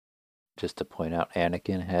just to point out,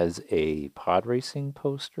 Anakin has a pod racing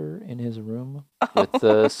poster in his room with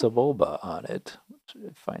Sebulba on it, which I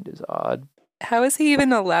find is odd. How is he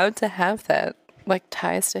even allowed to have that? Like,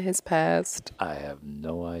 ties to his past? I have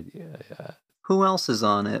no idea. Yeah. Who else is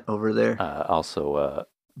on it over there? Also,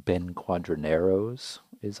 Ben Quadraneros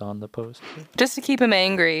is on the poster. Just to keep him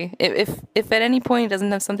angry. If at any point he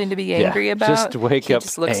doesn't have something to be angry about, just wake he up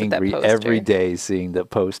just looks angry at that poster. every day seeing the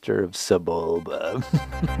poster of Sebulba.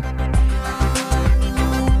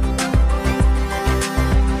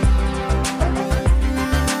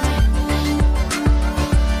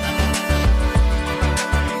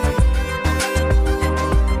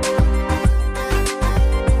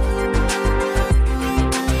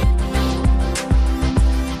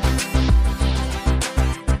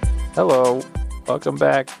 Hello, welcome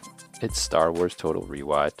back. It's Star Wars Total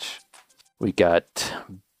Rewatch. We got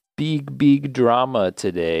big drama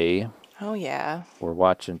today. Oh, yeah. We're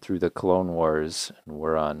watching through the Clone Wars, and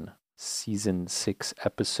we're on Season 6,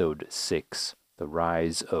 Episode 6, The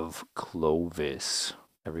Rise of Clovis.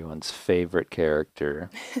 Everyone's favorite character.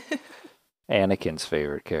 Anakin's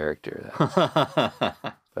favorite character.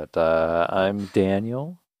 But I'm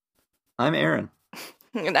Daniel. I'm Aaron.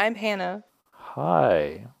 And I'm Hannah.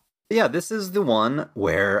 Hi. Yeah, this is the one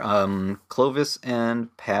where Clovis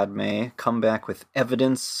and Padme come back with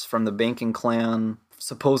evidence from the banking clan,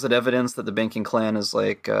 supposed evidence that the banking clan is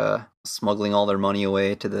like smuggling all their money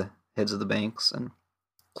away to the heads of the banks. And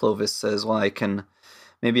Clovis says, well,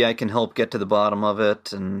 maybe I can help get to the bottom of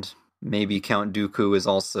it, and maybe Count Dooku is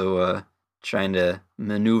also trying to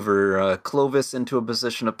maneuver Clovis into a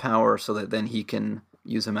position of power so that then he can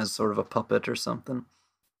use him as sort of a puppet or something.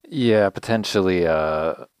 Yeah, potentially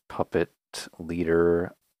a puppet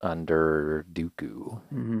leader under Dooku.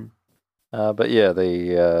 Mm-hmm. But yeah,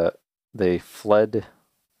 they fled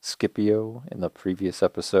Scipio in the previous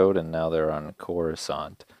episode, and now they're on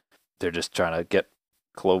Coruscant. They're just trying to get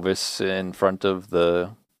Clovis in front of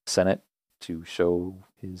the Senate to show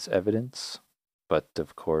his evidence. But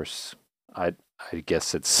of course, I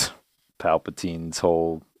guess it's Palpatine's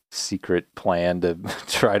whole secret plan to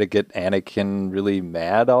try to get Anakin really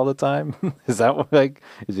mad all the time. Is that what, like,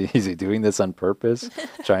 is he doing this on purpose?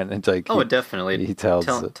 Trying to, like, Definitely. He tells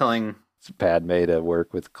telling Padme to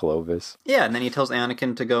work with Clovis. Yeah, and then he tells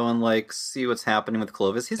Anakin to go and like see what's happening with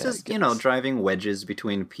Clovis. He's just, driving wedges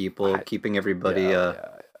between people, keeping everybody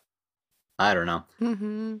I don't know.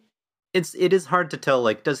 Mm-hmm. It is hard to tell,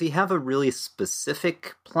 like, does he have a really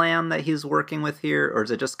specific plan that he's working with here, or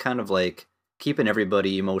is it just kind of like keeping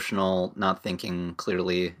everybody emotional, not thinking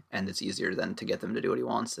clearly, and it's easier then to get them to do what he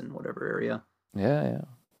wants in whatever area?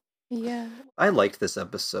 Yeah. I liked this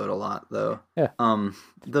episode a lot, though. Yeah.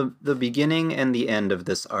 The beginning and the end of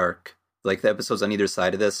this arc, like the episodes on either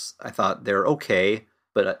side of this, I thought they're okay,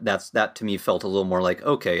 but that to me felt a little more like,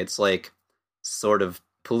 okay, it's like sort of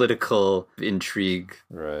political intrigue,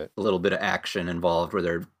 Right. A little bit of action involved where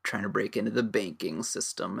they're trying to break into the banking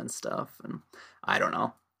system and stuff, and I don't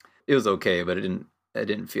know. It was okay, but I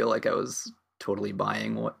didn't feel like I was totally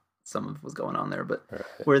buying what some of was going on there. But Right.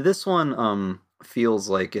 where this one feels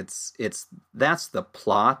like it's that's the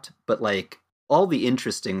plot, but like all the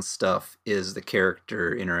interesting stuff is the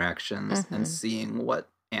character interactions and seeing what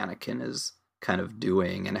Anakin is kind of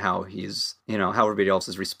doing and how he's, how everybody else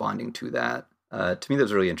is responding to that. To me, that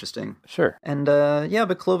was really interesting. Sure. And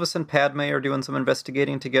but Clovis and Padme are doing some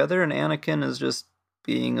investigating together, and Anakin is just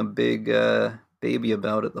being a big baby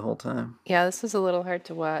about it the whole time. Yeah, this was a little hard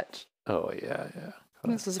to watch. Oh, yeah.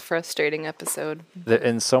 This was a frustrating episode.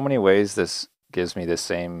 In so many ways, this gives me the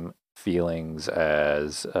same feelings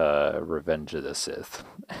as Revenge of the Sith.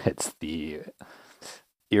 It's the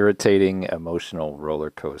irritating emotional roller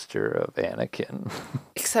coaster of Anakin.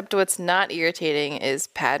 Except what's not irritating is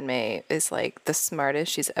Padme is like the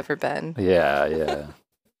smartest she's ever been. Yeah.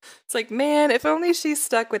 It's like, man, if only she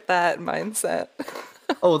stuck with that mindset.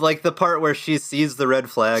 Oh, like the part where she sees the red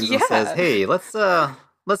flags and says, "Hey, let's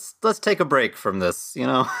take a break from this,"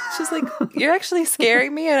 She's like, "You're actually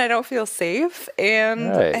scaring me, and I don't feel safe, and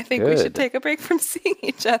Right, I think we should take a break from seeing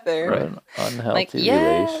each other." Right. An unhealthy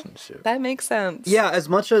relationship. That makes sense. Yeah, as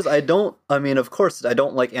much as of course, I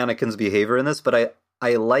don't like Anakin's behavior in this, but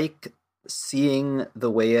I like seeing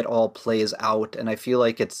the way it all plays out, and I feel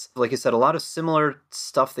like it's, like you said, a lot of similar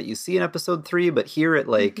stuff that you see in episode 3, but here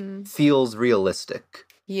it feels realistic.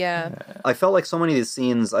 Yeah. I felt like so many of these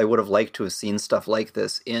scenes I would have liked to have seen stuff like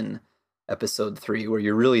this in episode 3, where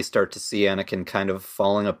you really start to see Anakin kind of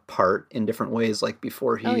falling apart in different ways, like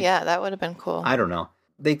before he... Oh yeah, that would have been cool. I don't know.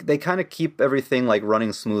 They kind of keep everything like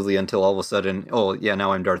running smoothly until all of a sudden, oh yeah,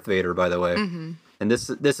 now I'm Darth Vader, by the way. Mm-hmm. And this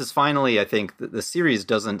is finally, I think, the series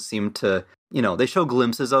doesn't seem to, they show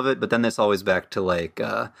glimpses of it, but then it's always back to like,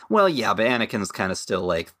 well, yeah, but Anakin's kind of still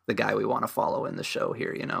like the guy we want to follow in the show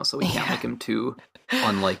here, so we can't make him too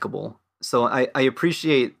unlikable. So I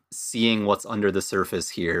appreciate seeing what's under the surface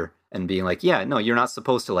here and being like, yeah, no, you're not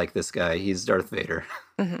supposed to like this guy. He's Darth Vader.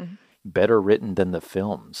 Mm-hmm. Better written than the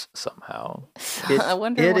films somehow. I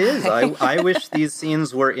wonder It why. is. I wish these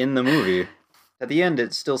scenes were in the movie. At the end,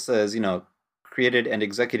 it still says, created and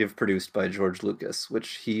executive produced by George Lucas,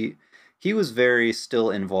 which he was very still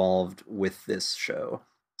involved with this show.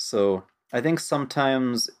 So I think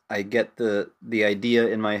sometimes I get the idea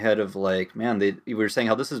in my head of like, man, we were saying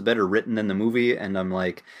how this is better written than the movie, and I'm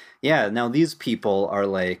like, yeah, now these people are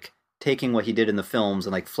like taking what he did in the films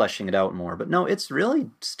and like fleshing it out more. But no, it's really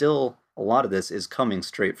still, a lot of this is coming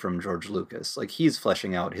straight from George Lucas. Like, he's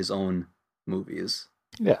fleshing out his own movies.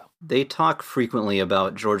 Yeah. They talk frequently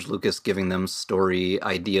about George Lucas giving them story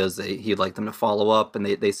ideas that he'd like them to follow up, and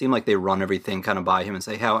they seem like they run everything kind of by him and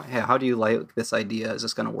say, how do you like this idea? Is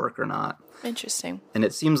this going to work or not? Interesting. And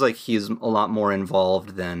it seems like he's a lot more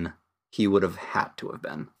involved than he would have had to have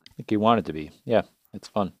been. I think he wanted to be. Yeah, it's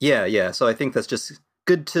fun. Yeah. So I think that's just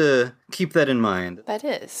good to keep that in mind. That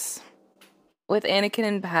is. With Anakin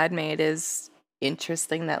and Padme, it is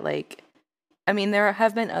interesting that, like, I mean, there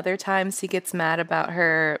have been other times he gets mad about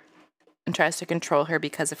her and tries to control her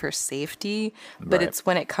because of her safety, but Right. it's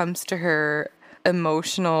when it comes to her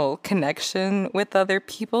emotional connection with other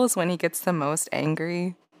people is when he gets the most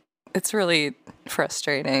angry. It's really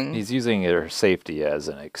frustrating. He's using her safety as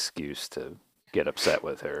an excuse to get upset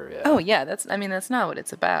with her. Yeah. Oh, yeah, that's not what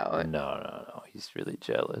it's about. No. He's really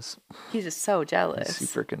jealous. He's just so jealous. He's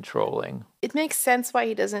super controlling. It makes sense why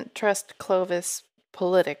he doesn't trust Clovis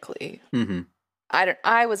politically. Mm-hmm.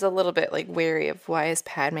 I was a little bit like wary of why is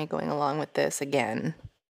Padme going along with this again.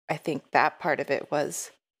 I think that part of it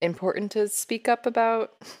was important to speak up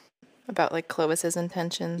about like Clovis's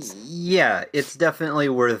intentions. Yeah, it's definitely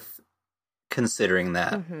worth considering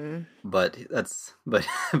that. Mm-hmm. But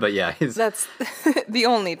yeah, That's the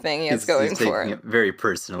only thing he has going he's for taking him. it very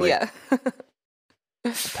personally. Yeah.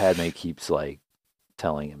 Padme keeps like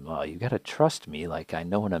telling him, "Oh, you gotta trust me. Like, I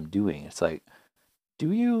know what I'm doing." It's like,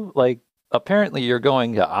 do you? Like, apparently you're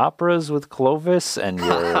going to operas with Clovis and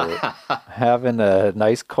you're having a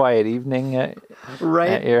nice quiet evening at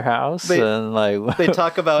your house. And like, they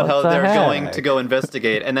talk about how what the they're heck? going to go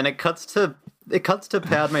investigate, and then it cuts to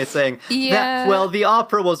Padme saying, Yeah. well, the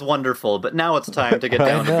opera was wonderful, but now it's time to get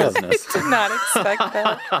down to know. business. I did not expect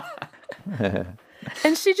that.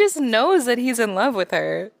 And she just knows that he's in love with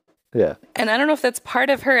her. Yeah. And I don't know if that's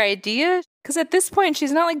part of her idea, because at this point,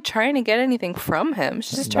 she's not like trying to get anything from him.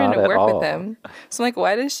 She's just trying Not to at work all. with him. So, like,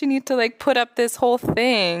 why does she need to like put up this whole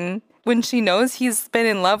thing when she knows he's been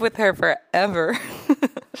in love with her forever?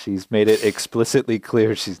 She's made it explicitly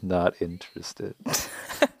clear she's not interested.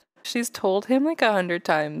 She's told him like 100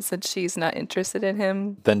 times that she's not interested in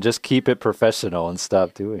him. Then just keep it professional and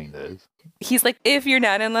stop doing this. He's like, if you're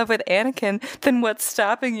not in love with Anakin, then what's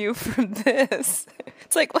stopping you from this?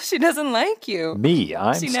 It's like, well, she doesn't like you. Me,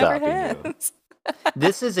 I'm She never stopping you. has.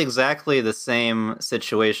 This is exactly the same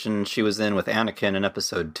situation she was in with Anakin in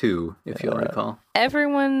episode 2, if you'll recall.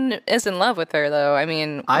 Everyone is in love with her, though. I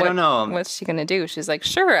mean, I don't know. What's she going to do? She's like,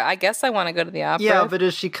 sure, I guess I want to go to the opera. Yeah, but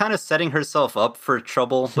is she kind of setting herself up for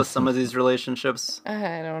trouble with some of these relationships?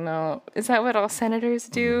 I don't know. Is that what all senators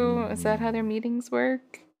do? Is that how their meetings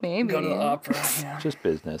work? Maybe. Go to the opera. Just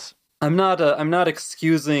business. I'm not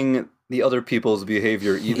excusing the other people's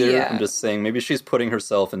behavior either. Yeah. I'm just saying maybe she's putting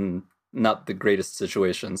herself in not the greatest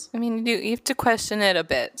situations. I mean, you have to question it a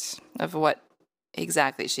bit of what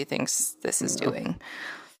exactly she thinks this is doing.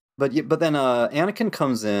 But then Anakin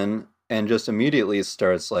comes in and just immediately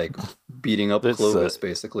starts like beating up This, Clovis,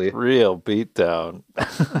 basically. Real beatdown.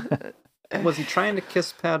 Was he trying to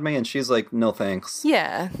kiss Padme and she's like, no thanks.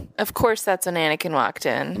 Yeah, of course that's when Anakin walked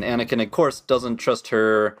in. And Anakin, of course, doesn't trust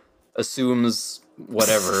her, assumes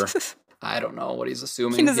whatever. I don't know what he's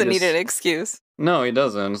assuming. He doesn't need just- an excuse. No, he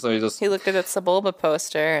doesn't. So he just... He looked at that Sebulba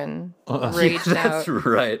poster and raged That's out.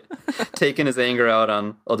 right. Taking his anger out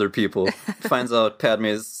on other people. Finds out Padme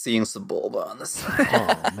is seeing Sebulba on the side.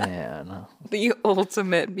 Oh, man. The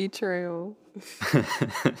ultimate betrayal.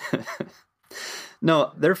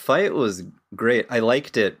 No, their fight was great. I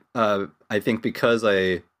liked it. I think because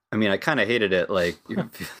I kind of hated it. Like,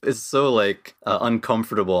 it's so like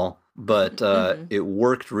uncomfortable, but it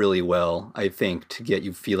worked really well, I think, to get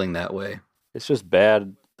you feeling that way. It's just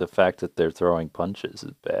bad. The fact that they're throwing punches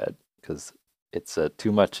is bad because it's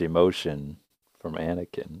too much emotion from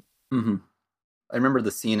Anakin. Mm-hmm. I remember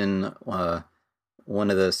the scene in one one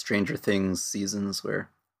of the Stranger Things seasons where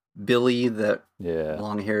Billy, that Yeah.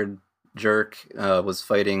 long-haired jerk, was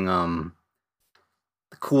fighting the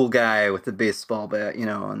cool guy with the baseball bat,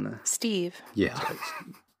 and the... Steve. Yeah.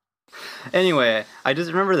 Anyway, I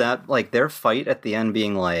just remember that, like, their fight at the end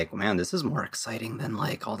being like, man, this is more exciting than,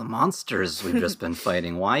 like, all the monsters we've just been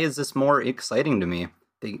fighting. Why is this more exciting to me?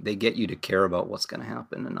 They get you to care about what's going to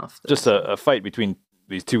happen enough. Just a fight between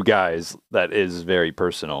these two guys that is very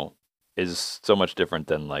personal is so much different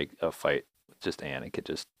than, like, a fight with just Anakin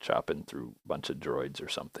just chopping through a bunch of droids or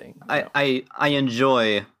something. I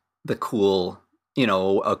enjoy the cool...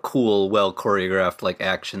 a cool, well choreographed like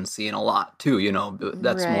action scene a lot too.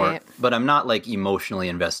 That's Right. more. But I'm not like emotionally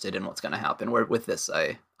invested in what's going to happen. Where with this,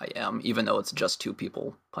 I am, even though it's just two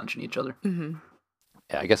people punching each other. Mm-hmm.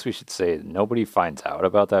 Yeah, I guess we should say nobody finds out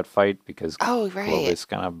about that fight because Clovis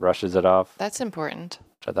kind of brushes it off, That's important.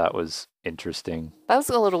 which I thought was interesting. That was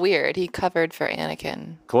a little weird. He covered for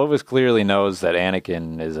Anakin. Clovis clearly knows that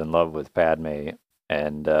Anakin is in love with Padme,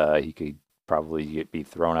 and he could probably be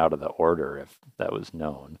thrown out of the order if that was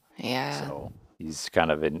known. Yeah. So he's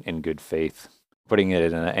kind of in good faith, putting it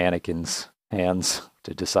in Anakin's hands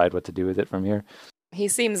to decide what to do with it from here. He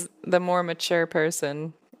seems the more mature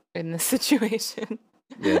person in this situation.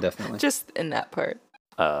 Yeah, definitely. Just in that part.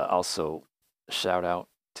 Also, shout out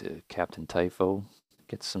to Captain Typho.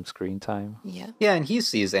 Gets some screen time. Yeah. Yeah, and he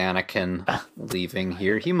sees Anakin leaving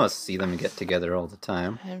here. He must see them get together all the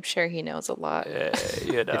time. I'm sure he knows a lot.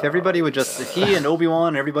 If everybody would just, if he and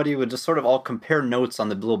Obi-Wan, everybody would just sort of all compare notes on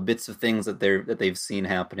the little bits of things that they've seen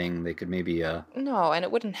happening, they could maybe No, and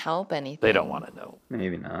it wouldn't help anything. They don't want to know.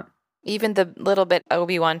 maybe not. Even the little bit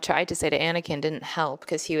Obi-Wan tried to say to Anakin didn't help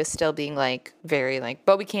because he was still being like very like,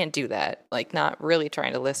 but we can't do that. Like not really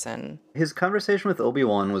trying to listen. His conversation with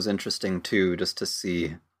Obi-Wan was interesting too, just to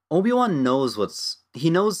see. Obi-Wan knows he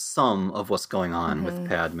knows some of what's going on with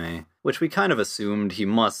Padme, which we kind of assumed he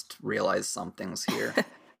must realize some things here.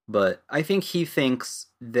 But I think he thinks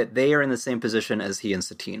that they are in the same position as he and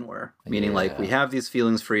Satine were. Meaning, like, we have these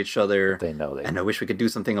feelings for each other. They know they and I wish we could do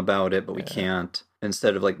something about it, but we can't.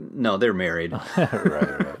 Instead of, like, no, they're married.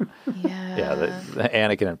 right. Yeah. Yeah, the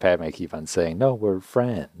Anakin and Padme keep on saying, no, we're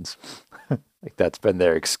friends. Like, that's been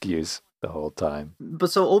their excuse the whole time.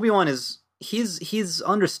 But so Obi-Wan he's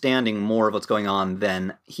understanding more of what's going on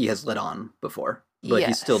than he has let on before. But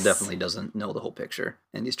he still definitely doesn't know the whole picture.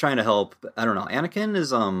 And he's trying to help. But I don't know. Anakin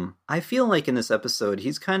is, I feel like in this episode,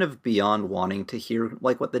 he's kind of beyond wanting to hear,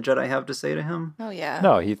 like, what the Jedi have to say to him. Oh, yeah.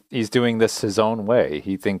 No, he's doing this his own way.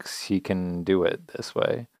 He thinks he can do it this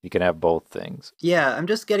way. He can have both things. Yeah, I'm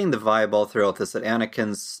just getting the vibe all throughout this that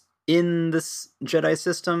Anakin's in this Jedi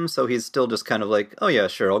system, so he's still just kind of like, oh yeah,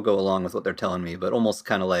 sure, I'll go along with what they're telling me, but almost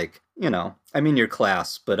kind of like, I'm in your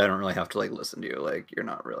class, but I don't really have to, like, listen to you. Like, you're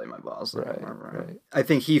not really my boss. Right. I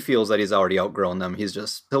think he feels that he's already outgrown them.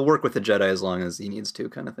 He'll work with the Jedi as long as he needs to,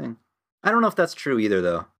 kind of thing. I don't know if that's true either,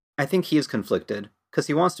 though. I think he is conflicted, because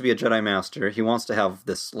he wants to be a Jedi Master. He wants to have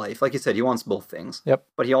this life. Like you said, he wants both things. Yep.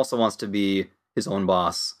 But he also wants to be his own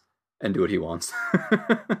boss and do what he wants.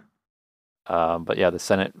 But yeah, the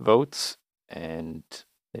Senate votes, and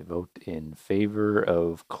they vote in favor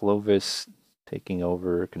of Clovis taking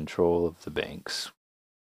over control of the banks.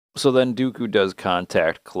 So then Dooku does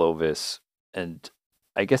contact Clovis, and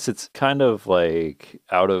I guess it's kind of like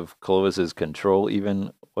out of Clovis's control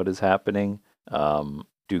even what is happening.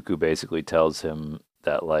 Dooku basically tells him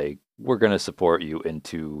that, like, we're going to support you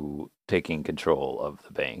into taking control of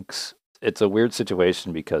the banks. It's a weird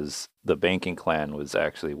situation because the banking clan was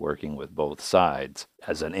actually working with both sides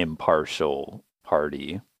as an impartial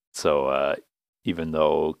party. So even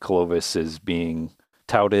though Clovis is being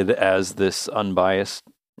touted as this unbiased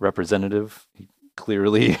representative, he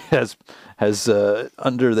clearly has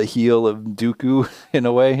under the heel of Dooku in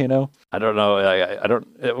a way, I don't know.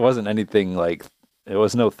 It wasn't anything like, it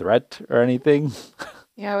was no threat or anything.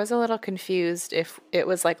 Yeah, I was a little confused if it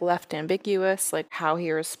was like left ambiguous, like how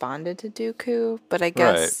he responded to Dooku, but I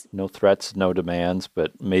guess... Right. No threats, no demands,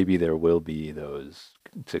 but maybe there will be those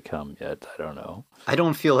to come yet. I don't know. I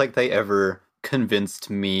don't feel like they ever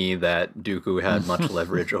convinced me that Dooku had much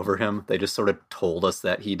leverage over him. They just sort of told us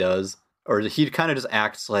that he does. Or he kind of just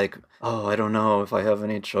acts like, oh, I don't know if I have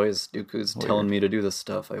any choice. Dooku's telling me to do this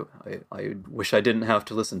stuff. I wish I didn't have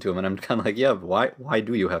to listen to him. And I'm kind of like, yeah, why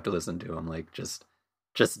do you have to listen to him? Like, just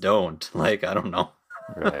don't. Like, I don't know.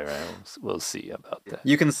 Right. We'll see about that.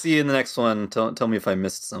 You can see in the next one. Tell me if I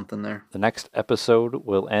missed something there. The next episode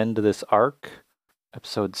will end this arc.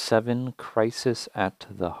 Episode 7, Crisis at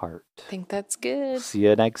the Heart. I think that's good. See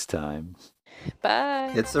you next time.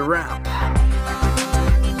 Bye. It's a wrap.